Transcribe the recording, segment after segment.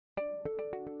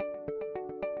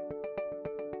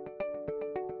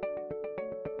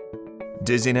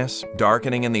Dizziness,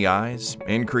 darkening in the eyes,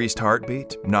 increased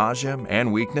heartbeat, nausea,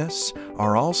 and weakness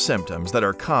are all symptoms that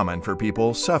are common for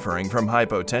people suffering from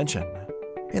hypotension.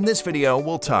 In this video,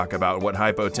 we'll talk about what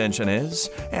hypotension is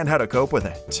and how to cope with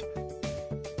it.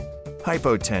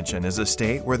 Hypotension is a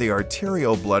state where the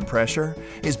arterial blood pressure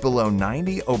is below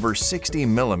 90/60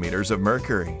 millimeters of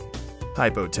mercury.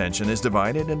 Hypotension is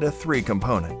divided into three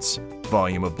components: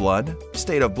 volume of blood,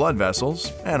 state of blood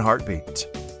vessels, and heartbeat.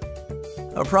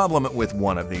 A problem with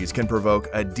one of these can provoke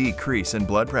a decrease in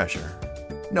blood pressure.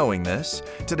 Knowing this,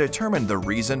 to determine the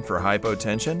reason for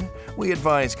hypotension, we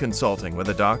advise consulting with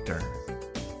a doctor.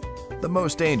 The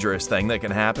most dangerous thing that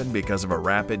can happen because of a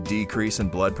rapid decrease in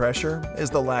blood pressure is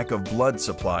the lack of blood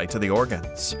supply to the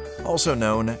organs, also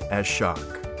known as shock.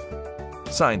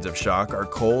 Signs of shock are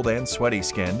cold and sweaty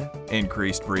skin,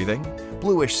 increased breathing,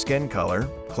 bluish skin color,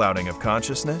 clouding of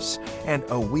consciousness, and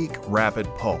a weak, rapid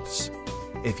pulse.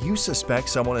 If you suspect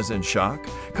someone is in shock,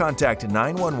 contact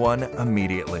 911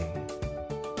 immediately.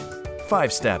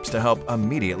 5 steps to help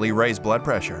immediately raise blood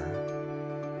pressure.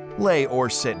 Lay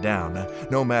or sit down,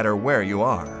 no matter where you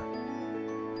are.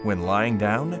 When lying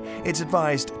down, it's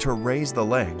advised to raise the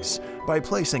legs by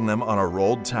placing them on a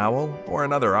rolled towel or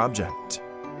another object.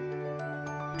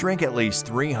 Drink at least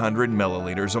 300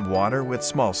 milliliters of water with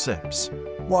small sips.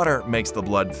 Water makes the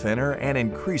blood thinner and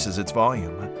increases its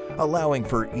volume, allowing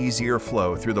for easier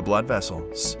flow through the blood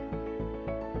vessels.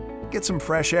 Get some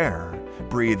fresh air.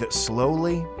 Breathe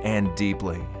slowly and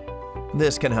deeply.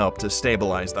 This can help to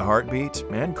stabilize the heartbeat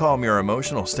and calm your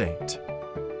emotional state.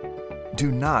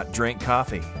 Do not drink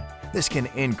coffee. This can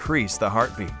increase the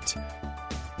heartbeat.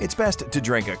 It's best to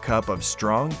drink a cup of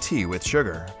strong tea with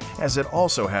sugar, as it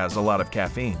also has a lot of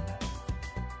caffeine.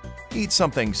 Eat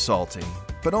something salty,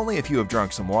 but only if you have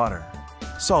drunk some water.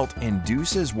 Salt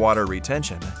induces water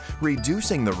retention,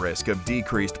 reducing the risk of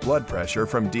decreased blood pressure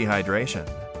from dehydration.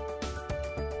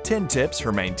 10 tips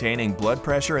for maintaining blood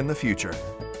pressure in the future.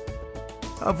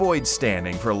 Avoid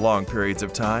standing for long periods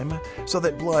of time so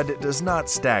that blood does not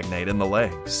stagnate in the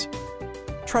legs.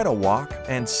 Try to walk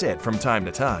and sit from time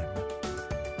to time.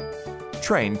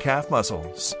 Train calf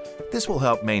muscles. This will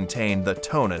help maintain the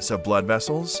tonus of blood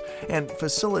vessels and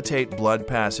facilitate blood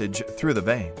passage through the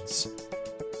veins.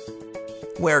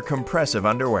 Wear compressive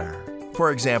underwear,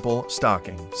 for example,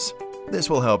 stockings. This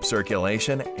will help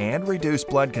circulation and reduce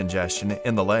blood congestion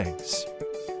in the legs.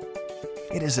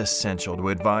 It is essential to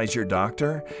advise your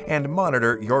doctor and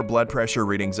monitor your blood pressure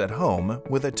readings at home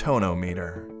with a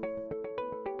tonometer.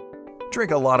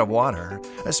 Drink a lot of water,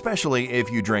 especially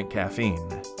if you drink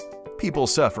caffeine. People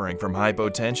suffering from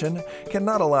hypotension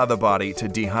cannot allow the body to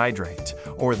dehydrate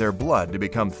or their blood to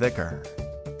become thicker.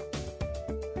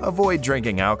 Avoid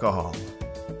drinking alcohol.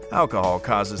 Alcohol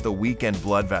causes the weakened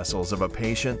blood vessels of a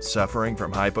patient suffering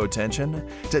from hypotension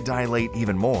to dilate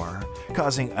even more,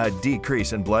 causing a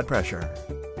decrease in blood pressure.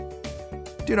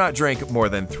 Do not drink more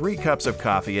than 3 cups of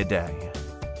coffee a day.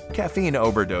 Caffeine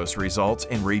overdose results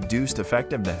in reduced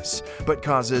effectiveness, but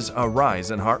causes a rise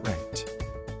in heart rate.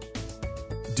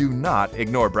 Do not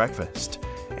ignore breakfast,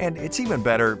 and it's even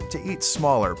better to eat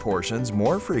smaller portions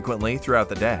more frequently throughout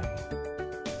the day.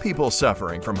 People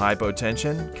suffering from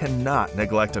hypotension cannot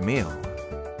neglect a meal.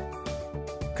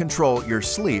 Control your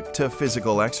sleep to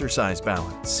physical exercise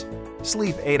balance.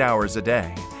 Sleep 8 hours a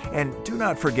day, and do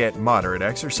not forget moderate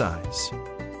exercise.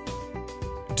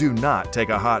 Do not take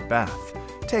a hot bath.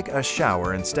 Take a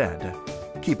shower instead.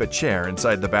 Keep a chair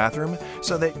inside the bathroom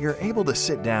so that you're able to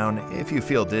sit down if you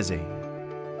feel dizzy.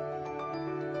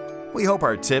 We hope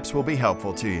our tips will be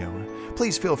helpful to you.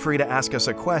 Please feel free to ask us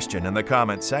a question in the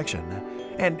comments section.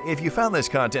 And if you found this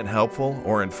content helpful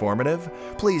or informative,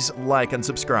 please like and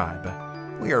subscribe.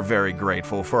 We are very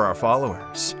grateful for our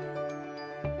followers.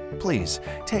 Please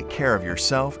take care of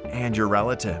yourself and your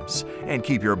relatives and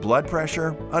keep your blood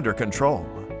pressure under control.